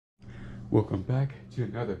Welcome back to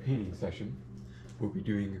another painting session. We'll be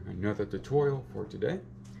doing another tutorial for today,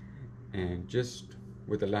 and just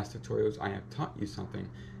with the last tutorials I have taught you something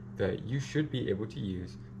that you should be able to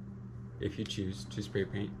use if you choose to spray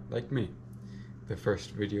paint like me. The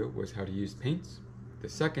first video was how to use paints, the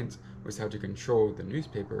second was how to control the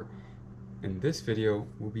newspaper, and this video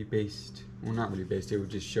will be based, well, not really based, it will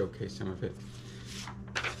just showcase some of it.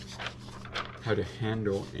 How to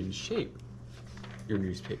handle and shape your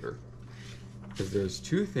newspaper. Because there's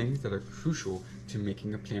two things that are crucial to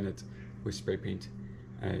making a planet with spray paint,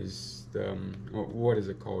 as the, what is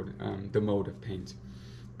it called? The mode of paint.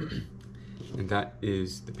 And that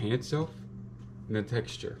is the paint itself and the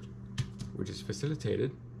texture, which is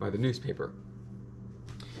facilitated by the newspaper.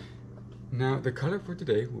 Now the color for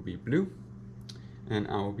today will be blue, and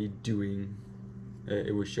I'll be doing,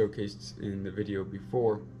 it was showcased in the video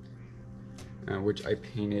before, which I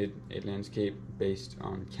painted a landscape based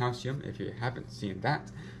on calcium. If you haven't seen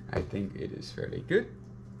that, I think it is fairly good.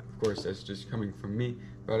 Of course, that's just coming from me,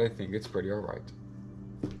 but I think it's pretty alright.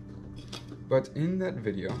 But in that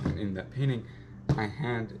video, and in that painting, I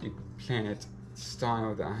had a planet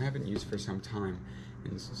style that I haven't used for some time,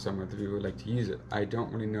 and some other people like to use it. I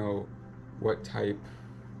don't really know what type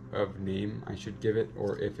of name I should give it,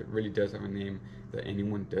 or if it really does have a name that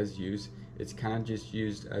anyone does use. It's kind of just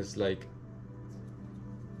used as like,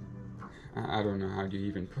 I don't know how do you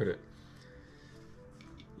even put it,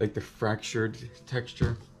 like the fractured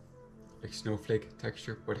texture, like snowflake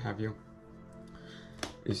texture, what have you.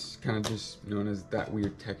 It's kind of just known as that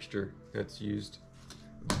weird texture that's used,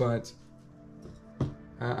 but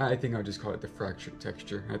I think I'll just call it the fractured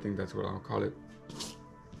texture. I think that's what I'll call it.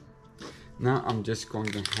 Now I'm just going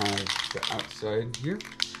to have the outside here,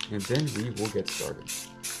 and then we will get started.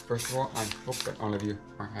 First of all, I hope that all of you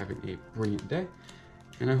are having a brilliant day,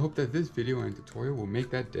 and I hope that this video and tutorial will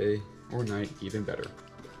make that day or night even better.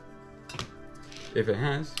 If it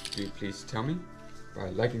has, do please tell me by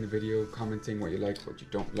liking the video, commenting what you like, what you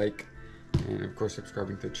don't like, and of course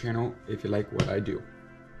subscribing to the channel if you like what I do.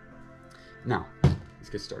 Now,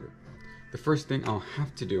 let's get started. The first thing I'll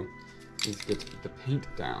have to do is get the paint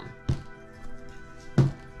down.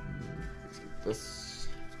 Let's get this.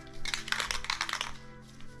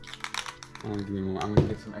 Give me a moment. I'm going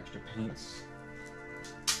to get some extra paints.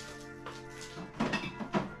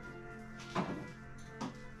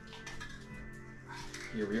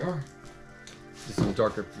 Here we are. Just some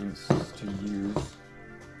darker paints to use.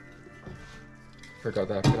 Forgot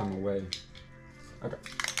that I put them away. Okay,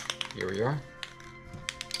 here we are.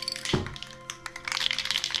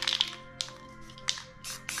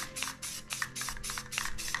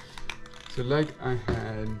 So like I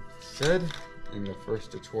had said in the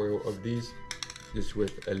first tutorial of these, just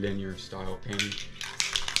with a linear style painting,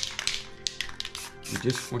 you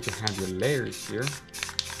just want to have your layers here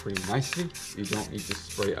pretty nicely. You don't need to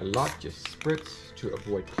spray a lot, just spritz to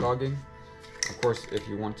avoid clogging. Of course, if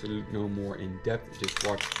you want to know more in depth, just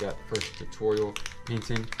watch that first tutorial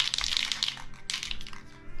painting.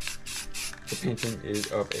 The painting is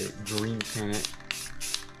of a green planet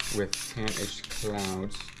with tan-ish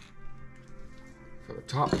clouds for the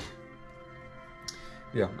top.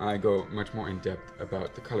 Yeah, I go much more in depth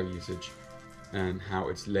about the color usage and how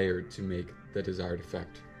it's layered to make the desired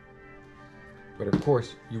effect. But of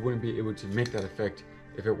course, you wouldn't be able to make that effect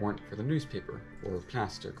if it weren't for the newspaper or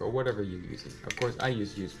plastic or whatever you're using. Of course, I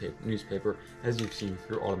use newspaper, as you've seen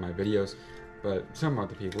through all of my videos, but some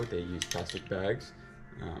other people, they use plastic bags,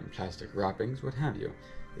 plastic wrappings, what have you.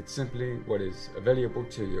 It's simply what is available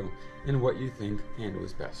to you and what you think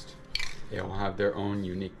handles best. They all have their own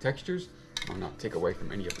unique textures. I'll not take away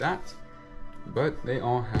from any of that, but they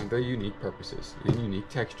all have their unique purposes and unique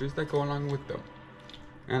textures that go along with them.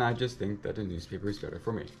 And I just think that a newspaper is better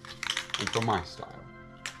for me and for my style.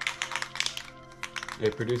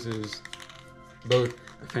 It produces both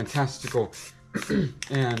a fantastical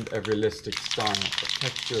and a realistic style of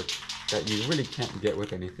texture that you really can't get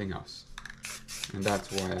with anything else. And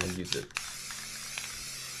that's why I use it.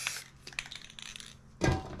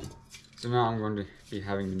 So now I'm going to be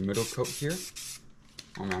having the middle coat here.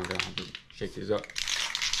 Oh, now I'm going to have to shake these up.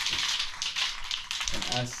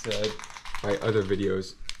 And as said by other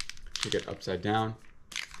videos, shake it upside down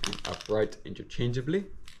and upright interchangeably.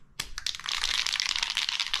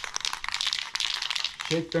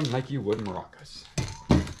 Shake them like you would maracas.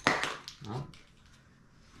 Well,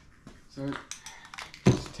 so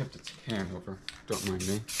just tipped its can over, don't mind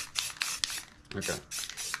me. Okay,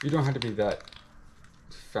 you don't have to be that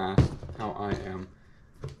fast how I am.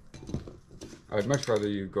 I'd much rather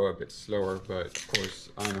you go a bit slower, but of course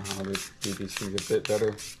I know how to do these things a bit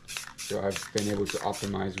better. So I've been able to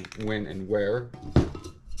optimize when and where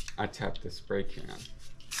I tap the spray can.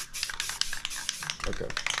 Okay.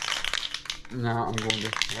 Now I'm going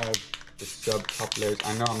to have the sub top layers.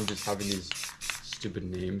 I know I'm just having these stupid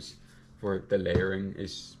names for the layering.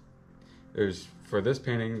 There's for this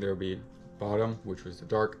painting there'll be bottom, which was the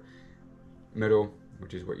dark, middle,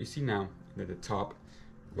 which is what you see now, and then the top,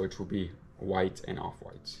 which will be white and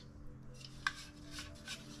off-whites.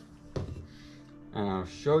 And I'll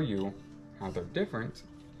show you how they're different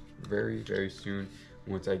very, very soon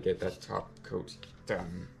once I get that top coat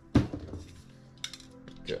done.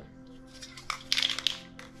 Okay.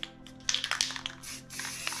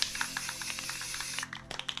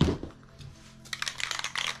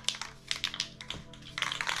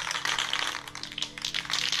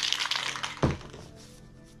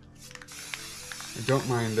 I don't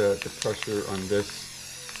mind the pressure on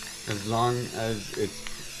this. As long as it's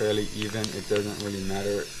fairly even, it doesn't really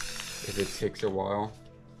matter if it takes a while.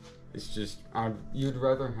 It's just, you'd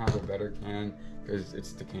rather have a better can, because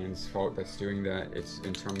it's the can's fault that's doing that. It's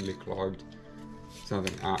internally clogged.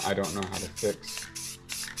 Something I don't know how to fix.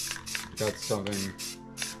 That's something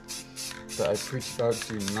that I preach about.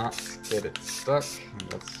 Do not get it stuck. And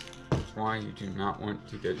that's why you do not want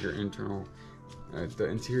to get your the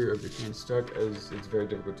interior of the can stuck, as it's very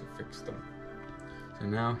difficult to fix them. So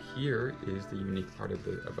now here is the unique part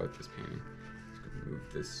about this painting. Let's move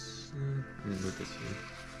this. I'm gonna move this here.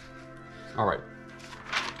 All right.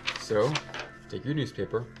 So take your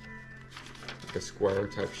newspaper, like a square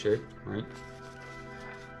type shape, right?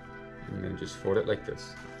 And then just fold it like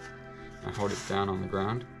this. Now hold it down on the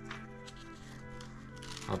ground,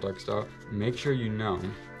 hot dog style. Make sure you know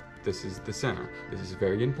this is the center. This is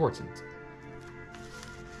very important.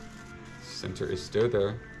 Center is still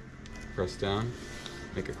there. Press down,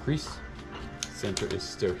 make a crease. Center is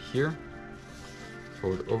still here.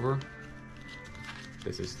 Fold over.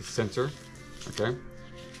 This is the center, okay?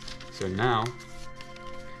 So now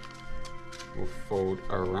we'll fold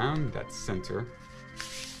around that center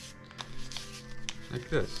like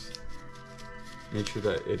this. Make sure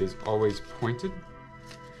that it is always pointed.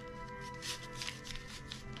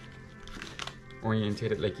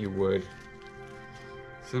 Orientate it like you would,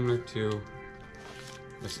 similar to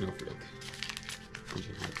a snowflake. Once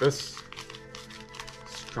you have this,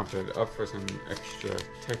 crumple it up for some extra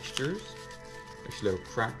textures, extra little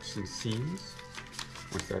cracks and seams.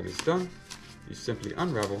 Once that is done, you simply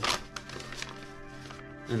unravel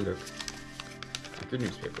and look like your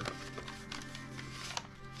newspaper.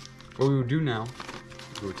 What we will do now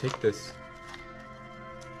is we'll take this,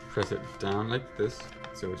 press it down like this,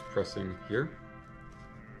 so it's pressing here.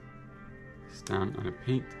 It's down on a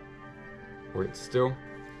paint, hold it still,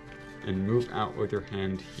 and move out with your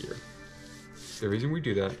hand here. The reason we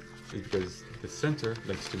do that is because the center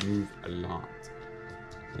likes to move a lot.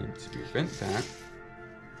 And to prevent that,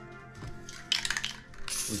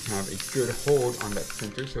 we have a good hold on that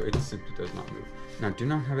center so it simply does not move. Now do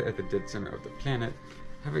not have it at the dead center of the planet,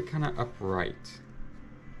 have it kind of upright,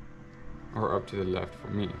 or up to the left for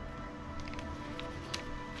me.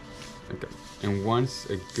 Okay, and once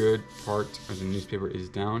a good part of the newspaper is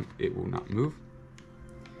down, it will not move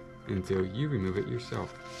until you remove it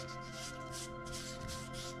yourself.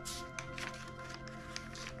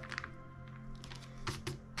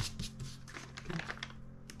 Okay.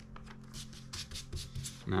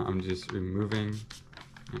 Now I'm just removing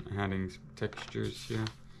and adding some textures here.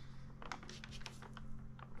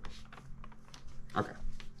 Okay,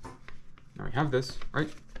 now we have this, right?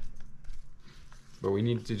 But we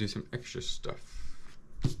need to do some extra stuff.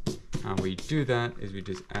 How we do that is we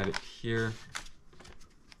just add it here.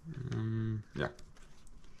 Yeah.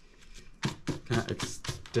 Kind of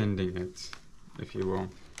extending it, if you will.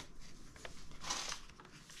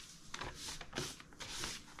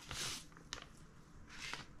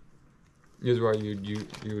 Here's why you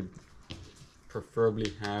would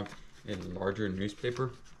preferably have a larger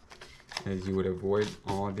newspaper, as you would avoid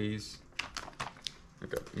all these.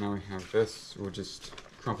 Okay, now we have this. We'll just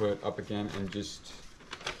crumple it up again and just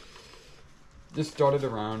dot it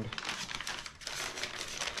around.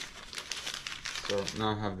 So now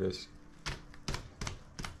I have this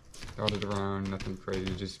dotted around, nothing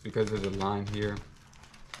crazy, just because there's a line here.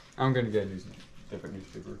 I'm gonna get a different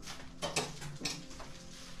newspaper.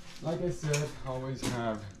 Like I said, always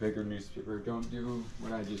have bigger newspaper. Don't do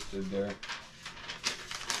what I just did there.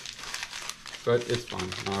 But it's fine.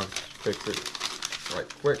 I'll fix it right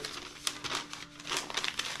quick.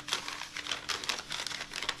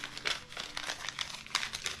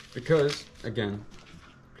 Because, again,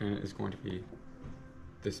 the planet is going to be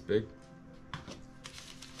this big.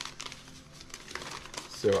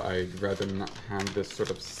 so I'd rather not have this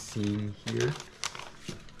sort of seam here.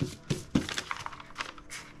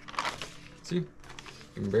 See? You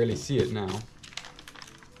can barely see it now.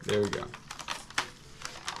 There we go.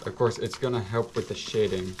 Of course, it's gonna help with the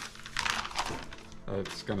shading.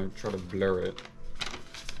 It's gonna try to blur it.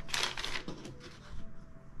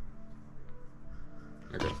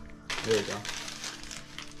 Okay, there we go.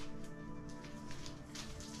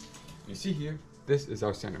 You see here, this is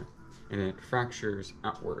our center, and it fractures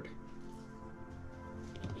outward.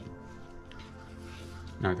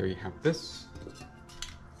 Now there you have this.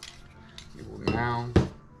 You will now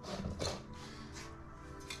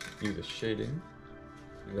do the shading,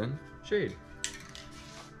 and then shade.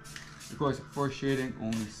 Of course, for shading,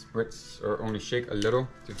 only spritz or only shake a little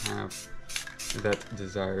to have that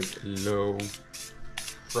desired low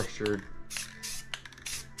pressured,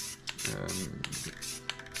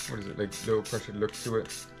 what is it, like low pressured look to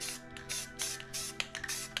it.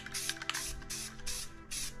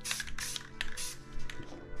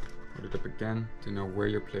 Put it up again to know where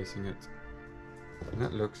you're placing it. And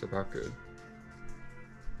that looks about good.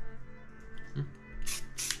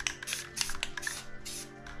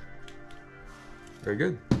 Very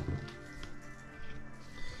good.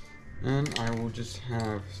 And I will just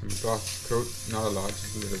have some gloss coat, not a lot,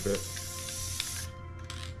 just a little bit.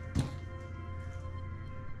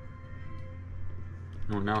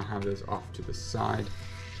 We'll now have this off to the side.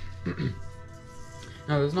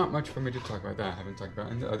 Now there's not much for me to talk about that I haven't talked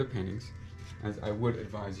about in the other paintings, as I would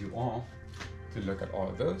advise you all to look at all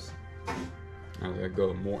of those. As I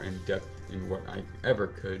go more in depth in what I ever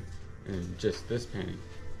could in just this painting.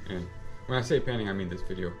 And when I say painting, I mean this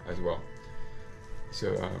video as well.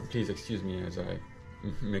 So please excuse me as I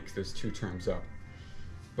mix those two terms up.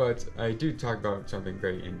 But I do talk about something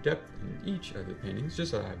very in depth in each of the paintings,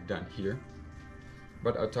 just as I've done here.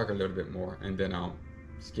 But I'll talk a little bit more and then I'll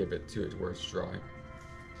skip it to it where it's dry.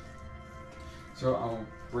 So I'll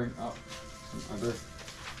bring up some other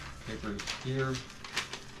papers here.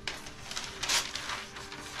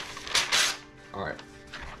 Alright.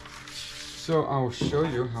 So I'll show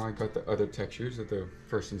you how I got the other textures of the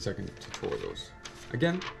first and second tutorials.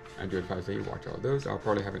 Again, I do advise that you watch all of those. I'll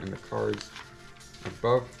probably have it in the cards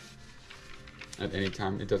above at any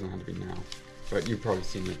time. It doesn't have to be now, but you've probably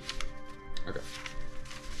seen it. Okay.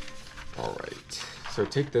 Alright, so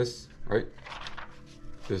take this, right?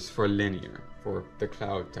 This is for linear, for the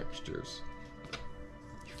cloud textures.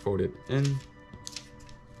 You fold it in.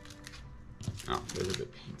 Oh, there's a bit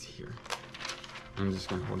of paint here. I'm just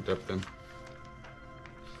gonna hold it up then.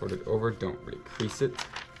 Fold it over, don't really crease it.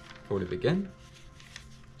 Fold it again.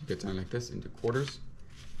 You get down like this into quarters.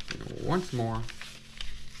 And once more.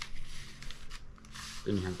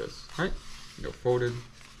 Then you have this, right? You go folded,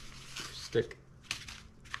 stick.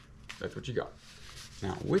 That's what you got.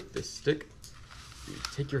 Now with this stick, you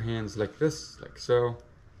take your hands like this, like so,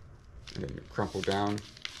 and then you crumple down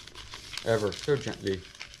ever so gently.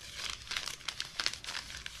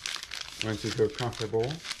 Once you feel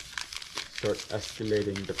comfortable, start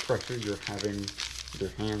escalating the pressure you're having with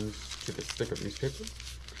your hands to the stick of newspaper.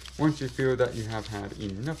 Once you feel that you have had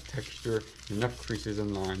enough texture, enough creases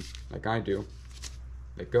and lines, like I do,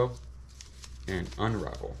 let go and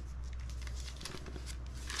unravel.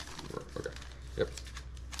 Okay, yep,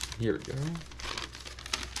 here we go.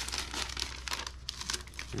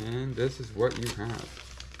 And this is what you have.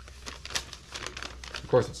 Of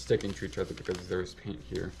course it's sticking to each other because there's paint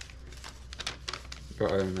here.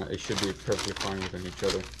 But other than that, it should be perfectly fine within each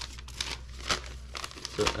other.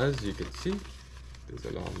 So as you can see, there's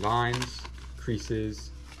a lot of lines,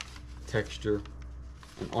 creases, texture,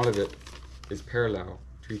 and all of it is parallel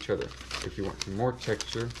to each other. If you want some more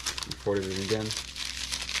texture, you fold it in again,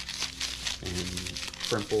 and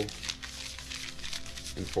crumple,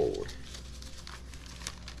 and fold.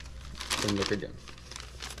 Then look again.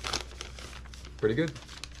 Pretty good.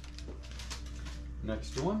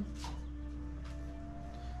 Next one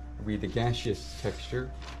will be the gaseous texture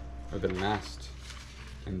of the last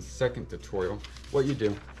and second tutorial. What you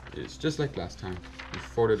do is just like last time, you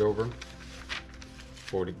fold it over,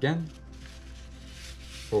 fold again,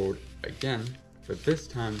 fold again, but this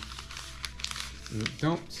time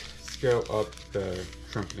don't scale up the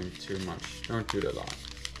crumpling too much. Don't do it a lot.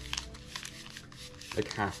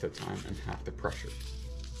 Like half the time and half the pressure.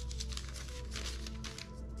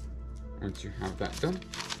 Once you have that done,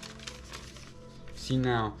 see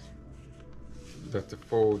now that the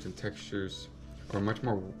folds and textures are much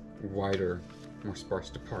more wider, more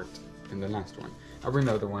sparse apart than the last one. I'll bring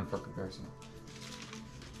the other one for comparison.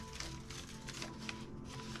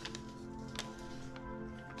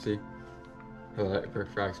 See? How that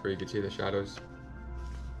perfects where you can see the shadows.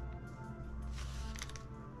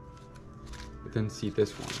 But then see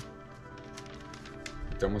this one.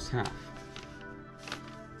 It's almost half.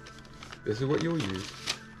 This is what you'll use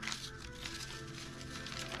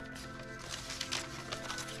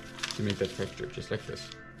to make that texture, just like this.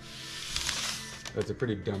 That's a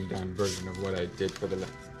pretty dumbed down version of what I did for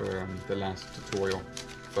the last tutorial,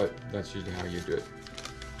 but that's usually how you do it.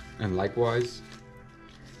 And likewise,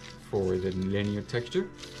 for the linear texture,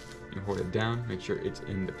 you hold it down, make sure it's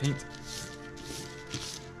in the paint.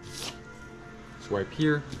 Swipe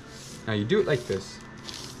here. Now you do it like this,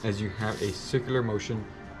 as you have a circular motion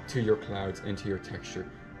to your clouds and to your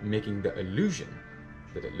texture, making the illusion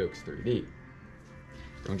that it looks 3D.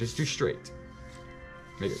 Don't just do straight.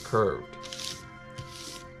 Make it curved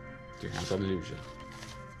to have that illusion.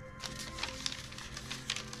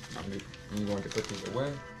 I'm going to put these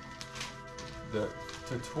away. The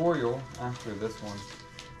tutorial after this one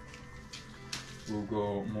will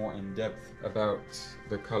go more in depth about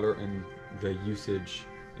the color and the usage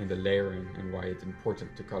and the layering and why it's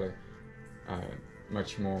important to color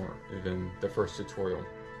much more than the first tutorial.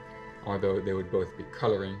 Although they would both be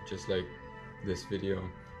coloring, just like this video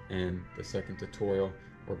and the second tutorial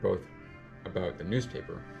were both about the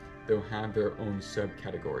newspaper, they'll have their own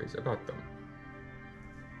subcategories about them.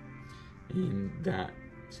 And that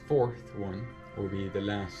fourth one will be the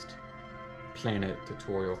last planet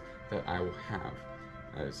tutorial that I will have,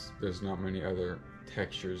 as there's not many other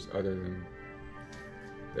textures other than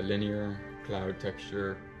the linear cloud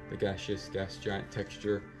texture, the gaseous gas giant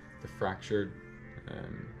texture, the fractured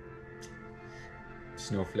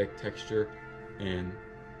snowflake texture, and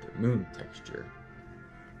the moon texture.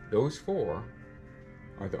 Those four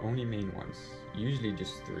are the only main ones. Usually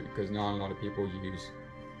just three, because not a lot of people use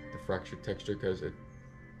the fractured texture because it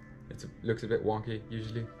looks a bit wonky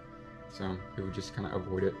usually. So people just kind of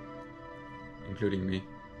avoid it, including me.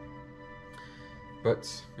 But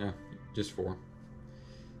yeah, just four.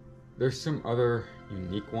 There's some other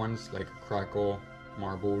unique ones like crackle,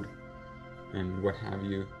 marbled, and what have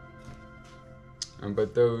you.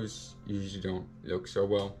 But those usually don't look so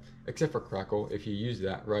well, except for crackle if you use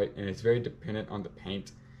that right, and it's very dependent on the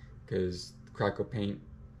paint, because crackle paint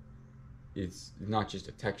is not just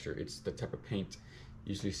a texture, it's the type of paint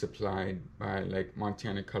usually supplied by like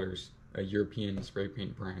Montana Colors, a European spray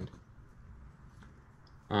paint brand.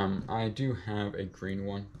 I do have a green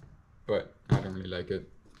one, but I don't really like it.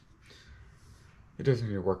 It doesn't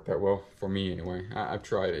really work that well for me anyway. I've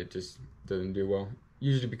tried it, just doesn't do well.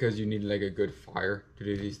 Usually because you need like a good fire to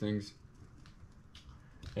do these things,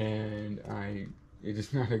 and it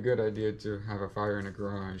is not a good idea to have a fire in a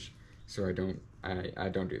garage, so I don't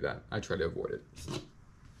do that. I try to avoid it.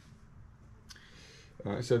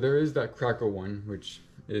 So there is that crackle one, which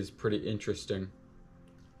is pretty interesting.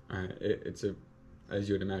 It's as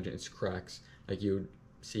you would imagine, it's cracks. Like you would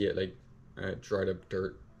see it like dried up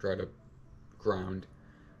dirt, dried up ground,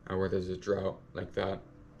 where there's a drought, like that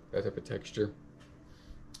type of texture.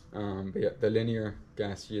 But yeah, the linear,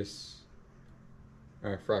 gaseous,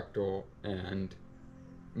 fractal, and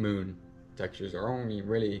moon textures are only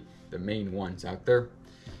really the main ones out there.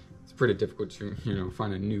 It's pretty difficult to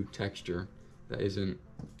find a new texture that isn't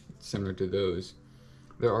similar to those.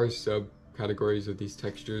 There are subcategories of these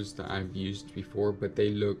textures that I've used before, but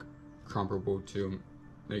they look comparable to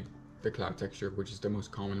like the cloud texture, which is the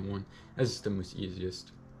most common one, as it's the most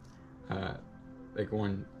easiest. Like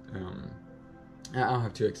one, I'll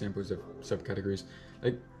have two examples of subcategories.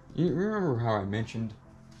 Like, you remember how I mentioned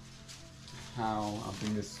how, I'll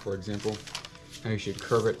bring this for example, how you should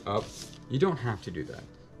curve it up? You don't have to do that.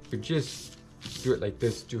 You just do it like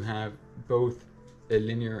this to have both a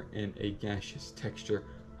linear and a gaseous texture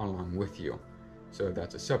along with you. So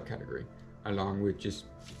that's a subcategory, along with just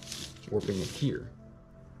warping it here.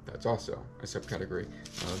 That's also a subcategory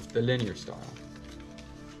of the linear style.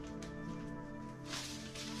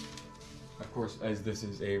 Of course, as this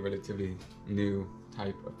is a relatively new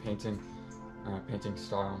type of painting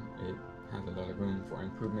style, it has a lot of room for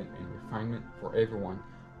improvement and refinement for everyone.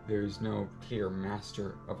 There's no clear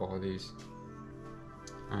master of all these.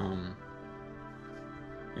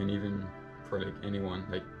 And even for like anyone,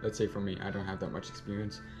 like let's say for me, I don't have that much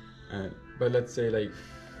experience, but let's say like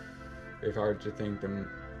if I were to think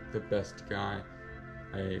the best guy,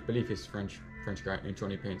 I believe he's French guy, and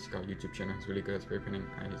Tony Paints got a YouTube channel. He's really good at spray painting.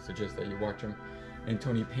 I suggest that you watch him. And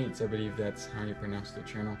Tony Paints, I believe that's how you pronounce the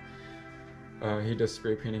channel. He does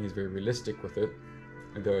spray painting. He's very realistic with it,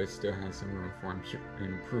 though it still has some room for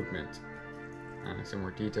improvement. Some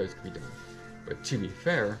more details could be done. But to be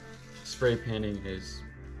fair, spray painting is,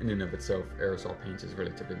 in and of itself, aerosol paints is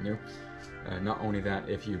relatively new. Not only that,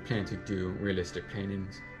 if you plan to do realistic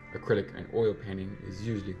paintings, acrylic and oil painting is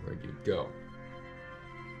usually where you go.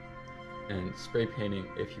 And spray painting,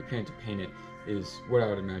 if you plan to paint it, is what I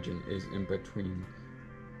would imagine is in between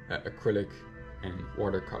acrylic and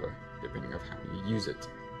watercolor, depending on how you use it.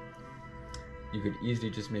 You could easily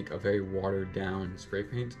just make a very watered down spray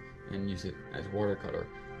paint and use it as watercolor,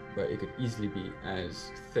 but it could easily be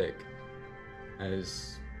as thick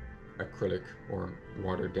as acrylic or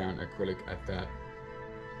watered down acrylic at that.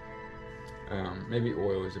 Maybe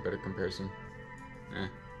oil is a better comparison.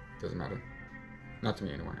 Doesn't matter. Not to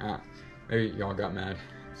me anyway. Maybe y'all got mad.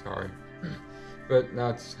 Sorry. But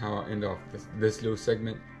that's how I'll end off this little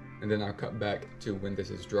segment, and then I'll cut back to when this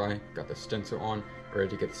is dry. Got the stencil on, ready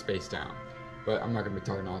to get the space down. But I'm not gonna be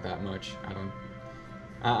talking all that much.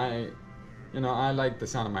 I like the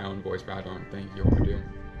sound of my own voice, but I don't think you all do.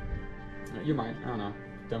 You might. I don't know.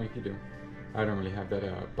 Tell me if you do. I don't really have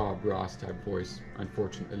that Bob Ross type voice,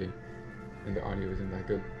 unfortunately, and the audio isn't that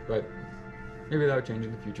good. But maybe that'll change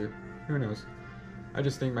in the future. Who knows? I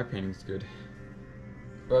just think my painting's good.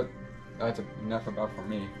 But that's enough about for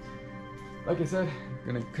me. Like I said, I'm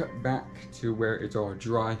gonna cut back to where it's all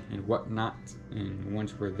dry and whatnot, and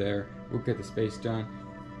once we're there, we'll get the space done,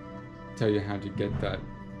 tell you how to get that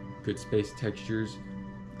good space textures,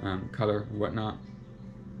 color, whatnot.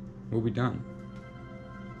 We'll be done.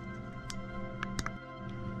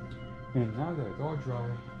 And now that it's all dry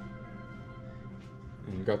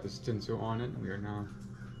and got the stencil on it, we are now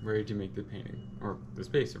ready to make the painting, or the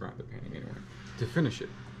space around the painting anyway, to finish it.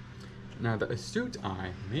 Now the astute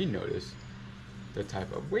eye may notice the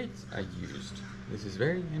type of weights I used. This is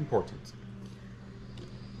very important.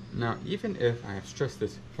 Now, even if I have stressed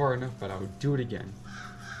this far enough, but I will do it again.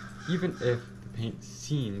 Even if the paint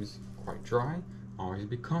seems quite dry, always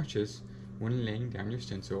be cautious when laying down your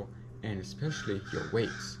stencil, and especially your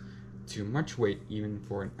weights. Too much weight, even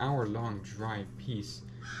for an hour-long dry piece,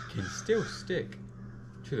 can still stick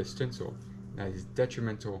to the stencil. That is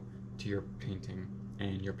detrimental to your painting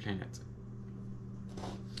and your planet.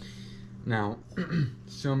 Now,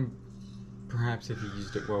 perhaps if you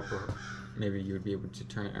used it well, maybe you would be able to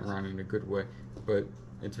turn it around in a good way, but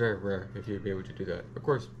it's very rare if you'd be able to do that. Of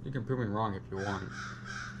course, you can prove me wrong if you want.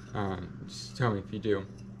 Just tell me if you do.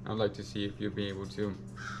 I'd like to see if you'll be able to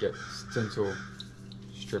get stencil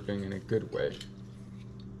stripping in a good way.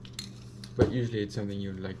 But usually it's something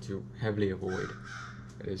you'd like to heavily avoid.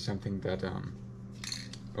 It is something that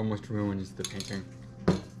almost ruins the painting.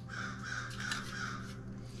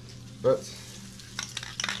 But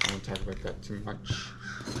I won't talk about that too much.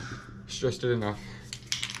 Stressed it enough.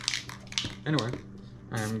 Anyway,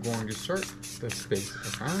 I am going to start the space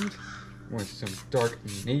around with some dark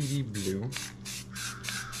navy blue.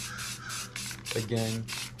 Again,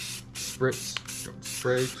 spritz, don't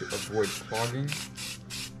spray to avoid clogging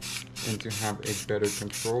and to have a better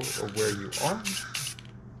control of where you are.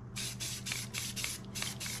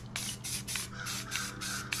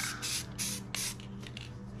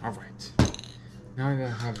 Alright, now that I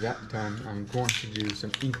have that done, I'm going to do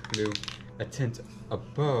some ink blue, a tint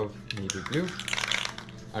above navy blue.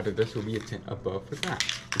 Out of this will be a tint above for that.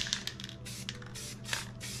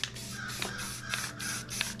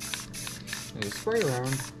 And you spray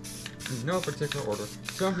around in no particular order.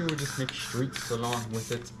 Some people just make streaks along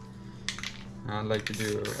with it. I'd like to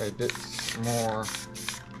do a bit more,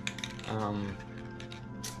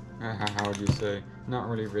 how would you say, not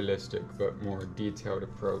really realistic, but more detailed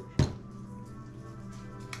approach.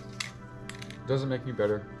 Doesn't make me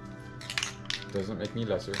better, doesn't make me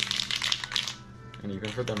lesser, and even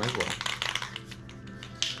for them as well.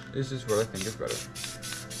 This is what I think is better.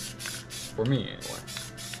 For me, anyway.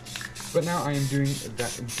 But now I am doing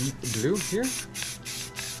that deep blue here.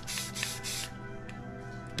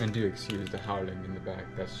 And do excuse the howling in the back,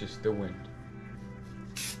 that's just the wind.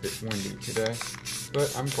 A bit windy today,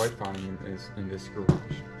 but I'm quite fine in this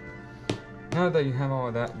garage. Now that you have all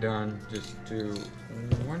of that done, just do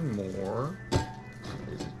one more.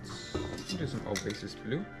 Do some Oasis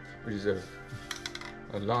blue, which is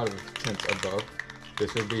a lot of tints above.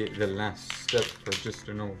 This will be the last step for just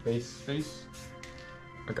a normal base space.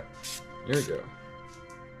 Okay, here we go.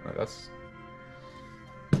 Oh, that's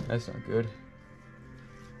not good.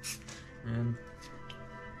 And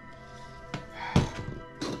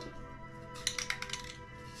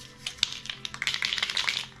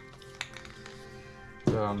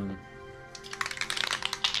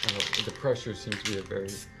the pressure seems to be a very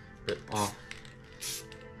bit off,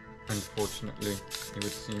 unfortunately, it would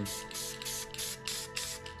seem.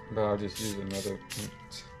 But I'll just use another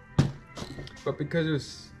paint. But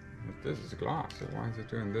because this is glass, so why is it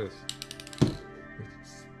doing this?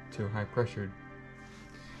 It's too high pressured.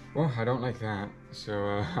 Well, I don't like that, so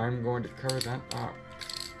I'm going to cover that up.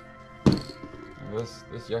 This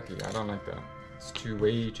yucky. I don't like that. It's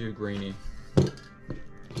way too grainy.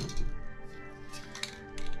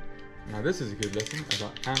 Now this is a good lesson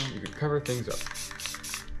about how you can cover things up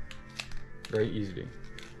very easily.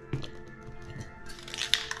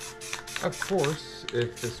 Of course,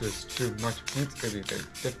 if this was too much paint, it would be very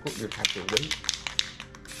difficult. You'd have to wait.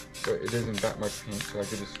 But it isn't that much paint, so I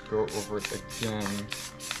could just go over it again.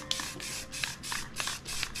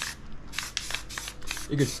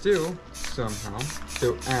 You could still somehow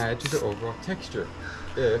add to the overall texture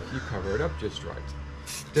if you cover it up just right.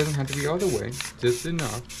 It doesn't have to be all the way, just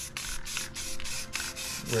enough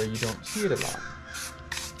where you don't see it a lot.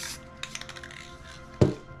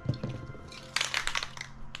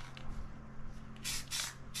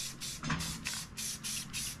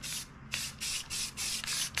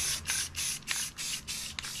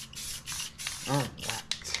 Alright,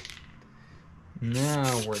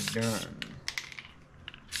 now we're done.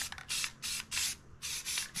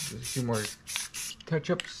 Just a few more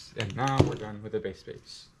touch-ups, and now we're done with the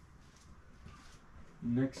base.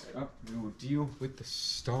 Next up, we will deal with the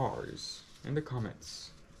stars and the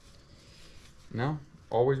comets. Now,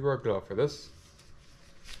 always wear a glove for this,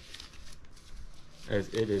 as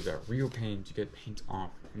it is a real pain to get paint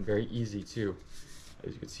off, and very easy too,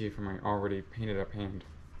 as you can see from my already painted up hand.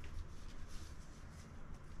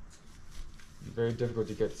 Very difficult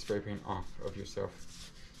to get spray paint off of yourself,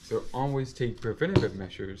 so always take preventative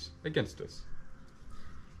measures against this.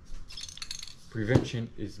 Prevention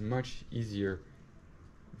is much easier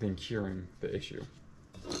than curing the issue.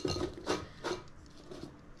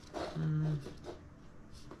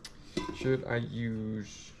 Should I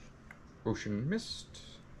use Ocean Mist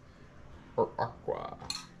or Aqua?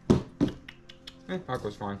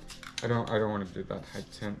 Aqua's fine. I don't want to do that high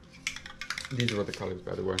tint. These are the colors,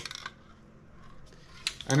 by the way.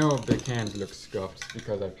 I know the cans look scuffed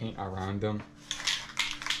because I paint around them,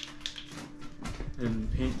 and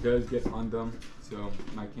paint does get on them, so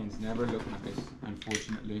my cans never look nice,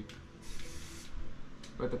 unfortunately.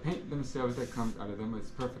 But the paint themselves that comes out of them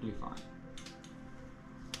is perfectly fine.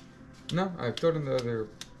 No, I've told in the other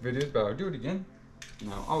videos, but I'll do it again,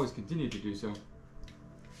 and I'll always continue to do so.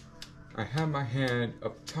 I have my hand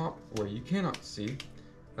up top where you cannot see,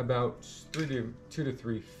 about 2 to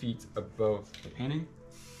 3 feet above the painting,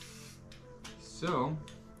 so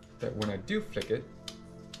that when I do flick it,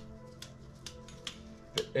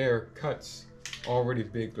 the air cuts already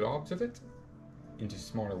big globs of it into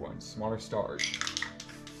smaller ones, smaller stars.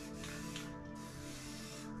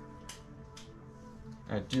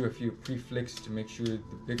 I do a few pre-flicks to make sure the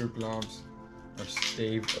bigger globs are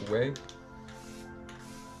staved away.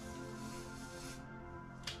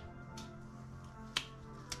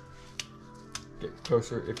 Get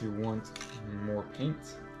closer if you want more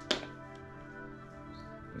paint,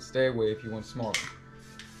 and stay away if you want smaller.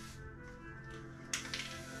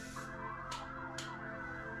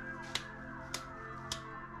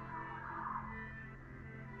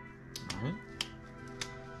 Alright.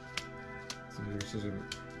 So this is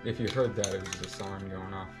if you heard that, it was just a siren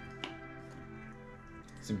going off.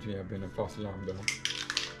 Seems to have been a false alarm though.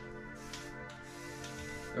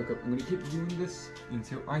 Okay, I'm gonna keep doing this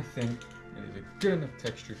until I think it is a good enough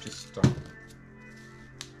texture to start.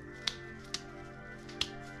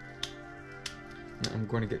 Now I'm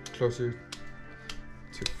going to get closer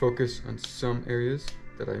to focus on some areas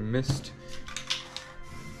that I missed.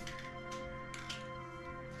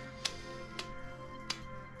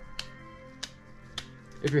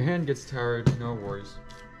 If your hand gets tired, no worries.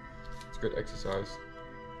 It's good exercise.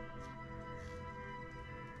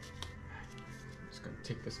 I'm just going to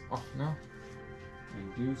take this off now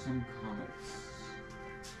and do some comets.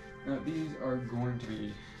 Now these are going to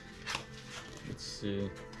be, let's see,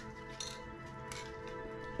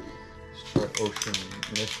 let's try Ocean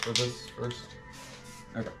Mist for this first.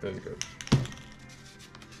 Okay, there you go.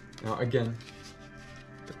 Now again,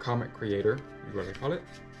 the comet creator, is what I call it,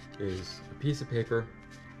 is a piece of paper,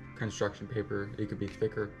 construction paper. It could be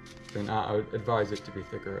thicker, then I would advise it to be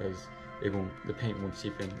thicker, as the paint won't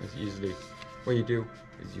seep in as easily. What you do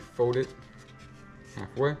is you fold it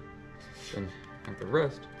halfway, then have the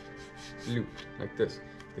rest loop like this.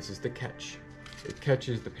 This is the catch. It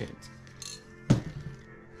catches the paint,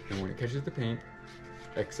 and when it catches the paint,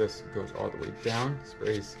 excess goes all the way down,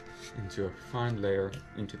 sprays into a fine layer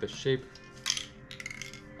into the shape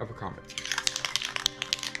of a comet,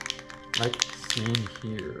 like seen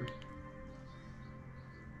here.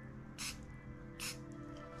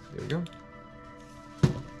 There we go.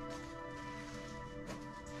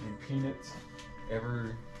 And paint it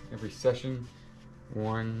every session,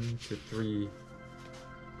 1 to 3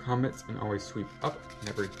 comets, and always sweep up,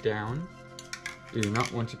 never down. You do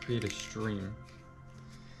not want to create a stream.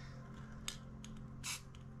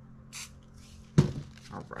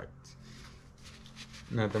 Alright.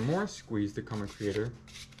 Now the more I squeeze the comment creator,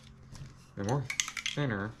 the more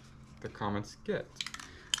thinner the comments get.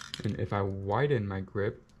 And if I widen my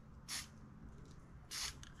grip,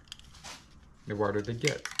 the wider they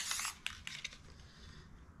get.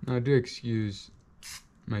 Now do excuse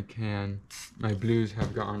my can. My blues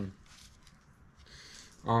have gotten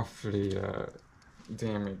awfully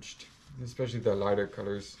damaged, especially the lighter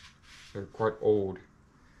colors. They're quite old,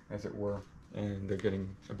 as it were, and they're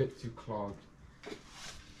getting a bit too clogged.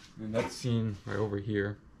 And that's seen right over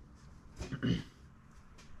here.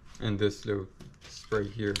 And this little spray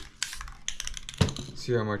here.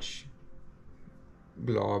 See how much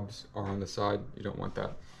globs are on the side? You don't want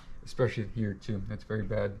that, especially here too. That's very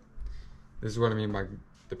bad. This is what I mean by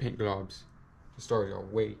the paint globs. The stars are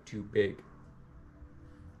way too big.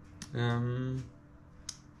 I'll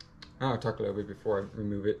talk a little bit before I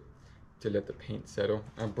remove it to let the paint settle.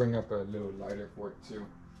 I'll bring up a little lighter for it too.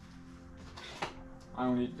 I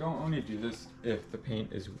don't only do this if the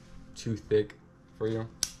paint is too thick for you.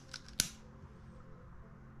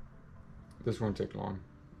 This won't take long.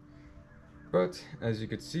 But as you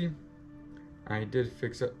can see, I did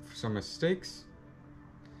fix up some mistakes.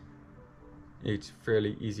 It's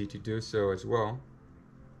fairly easy to do so as well.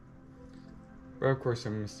 But of course,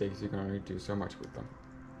 some mistakes you can only do so much with them.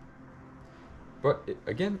 But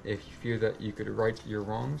again, if you feel that you could right your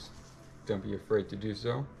wrongs, don't be afraid to do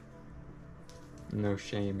so. No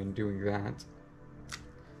shame in doing that.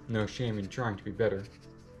 No shame in trying to be better,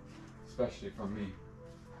 especially from me.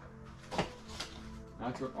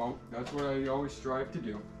 That's what I always strive to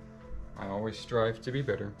do. I always strive to be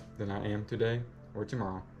better than I am today or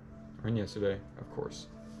tomorrow or yesterday, of course.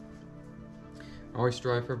 I always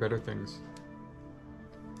strive for better things.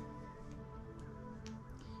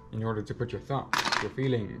 In order to put your thoughts, your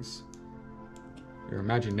feelings, your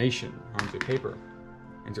imagination onto paper,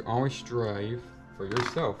 and to always strive for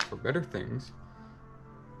yourself for better things,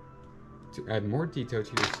 to add more detail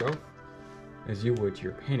to yourself as you would to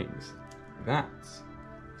your paintings. That's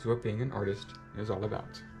what being an artist is all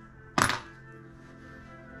about.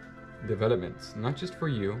 Developments, not just for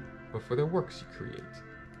you, but for the works you create.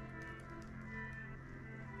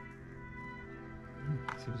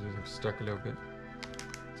 Seems as if I've stuck a little bit.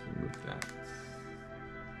 Let's remove that.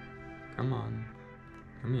 Come on.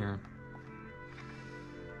 Come here.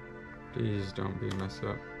 Please don't be a mess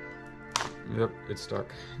up. Yep, it's stuck.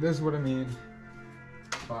 This is what I mean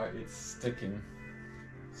by it's sticking.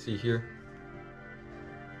 See here?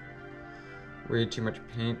 Way too much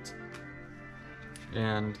paint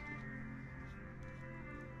and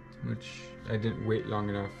I didn't wait long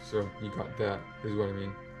enough, so you got that. Is what I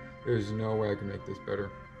mean. There's no way I can make this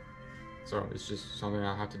better, so it's just something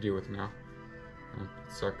I have to deal with now. It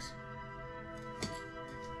sucks.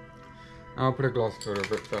 I'll put a gloss coat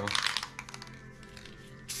over it though.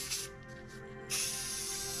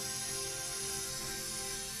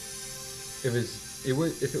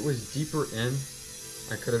 If it was deeper in,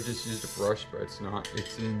 I could have just used a brush, but it's not.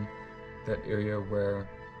 It's in that area where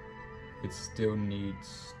it still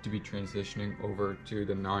needs to be transitioning over to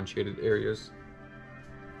the non-shaded areas.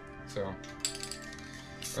 So,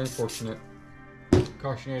 unfortunate.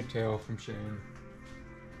 Cautionary tale from Shane.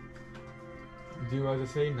 Do as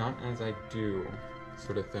I say, not as I do,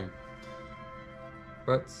 sort of thing.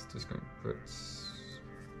 But, just gonna put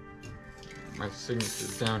my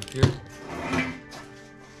signatures down here.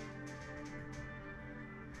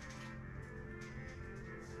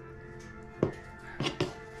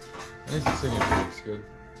 I think the signature looks good.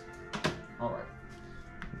 Alright.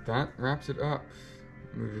 That wraps it up.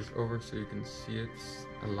 Move this over so you can see it's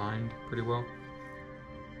aligned pretty well.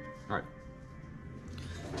 Alright.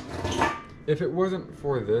 If it wasn't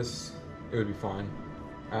for this, it would be fine.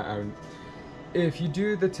 If you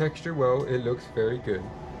do the texture well, it looks very good.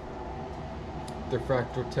 The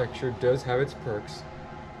fractal texture does have its perks,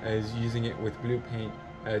 as using it with blue paint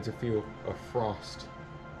adds a feel of frost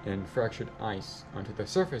and fractured ice onto the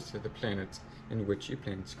surface of the planet in which you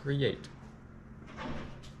plan to create.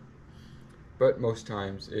 But most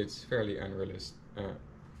times it's fairly unrealistic.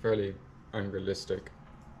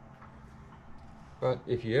 But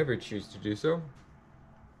if you ever choose to do so,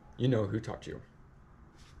 you know who taught you.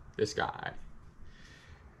 This guy.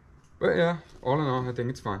 But yeah, all in all, I think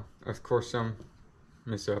it's fine. Of course, some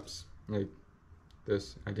mess-ups, like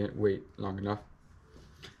this, I didn't wait long enough.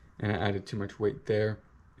 And I added too much weight there,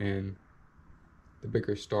 and the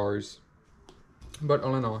bigger stars. But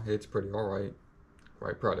all in all, it's pretty alright.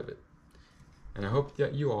 Quite proud of it. And I hope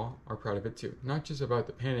that you all are proud of it too. Not just about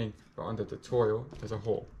the painting, but on the tutorial as a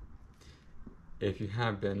whole. If you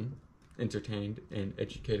have been entertained and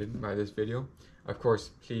educated by this video, of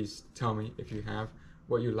course, please tell me if you have,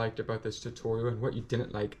 what you liked about this tutorial and what you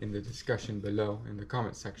didn't like in the discussion below in the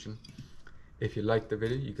comment section. If you liked the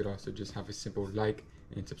video, you could also just have a simple like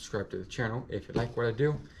and subscribe to the channel if you like what I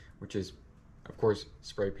do, which is, of course,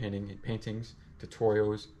 spray painting and paintings,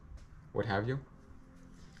 tutorials, what have you.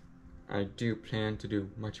 I do plan to do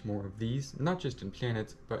much more of these, not just in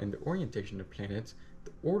planets, but in the orientation of planets,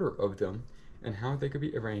 the order of them, and how they could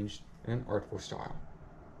be arranged in an artful style.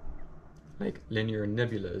 Like linear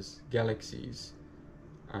nebulas, galaxies,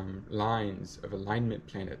 lines of alignment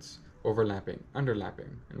planets, overlapping, underlapping,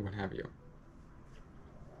 and what have you.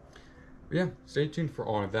 But yeah, stay tuned for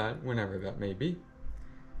all of that, whenever that may be.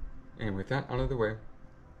 And with that out of the way,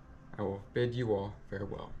 I will bid you all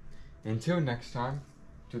farewell. Until next time,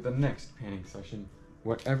 to the next painting session,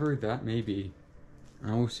 whatever that may be,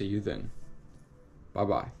 I will see you then.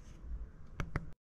 Bye-bye.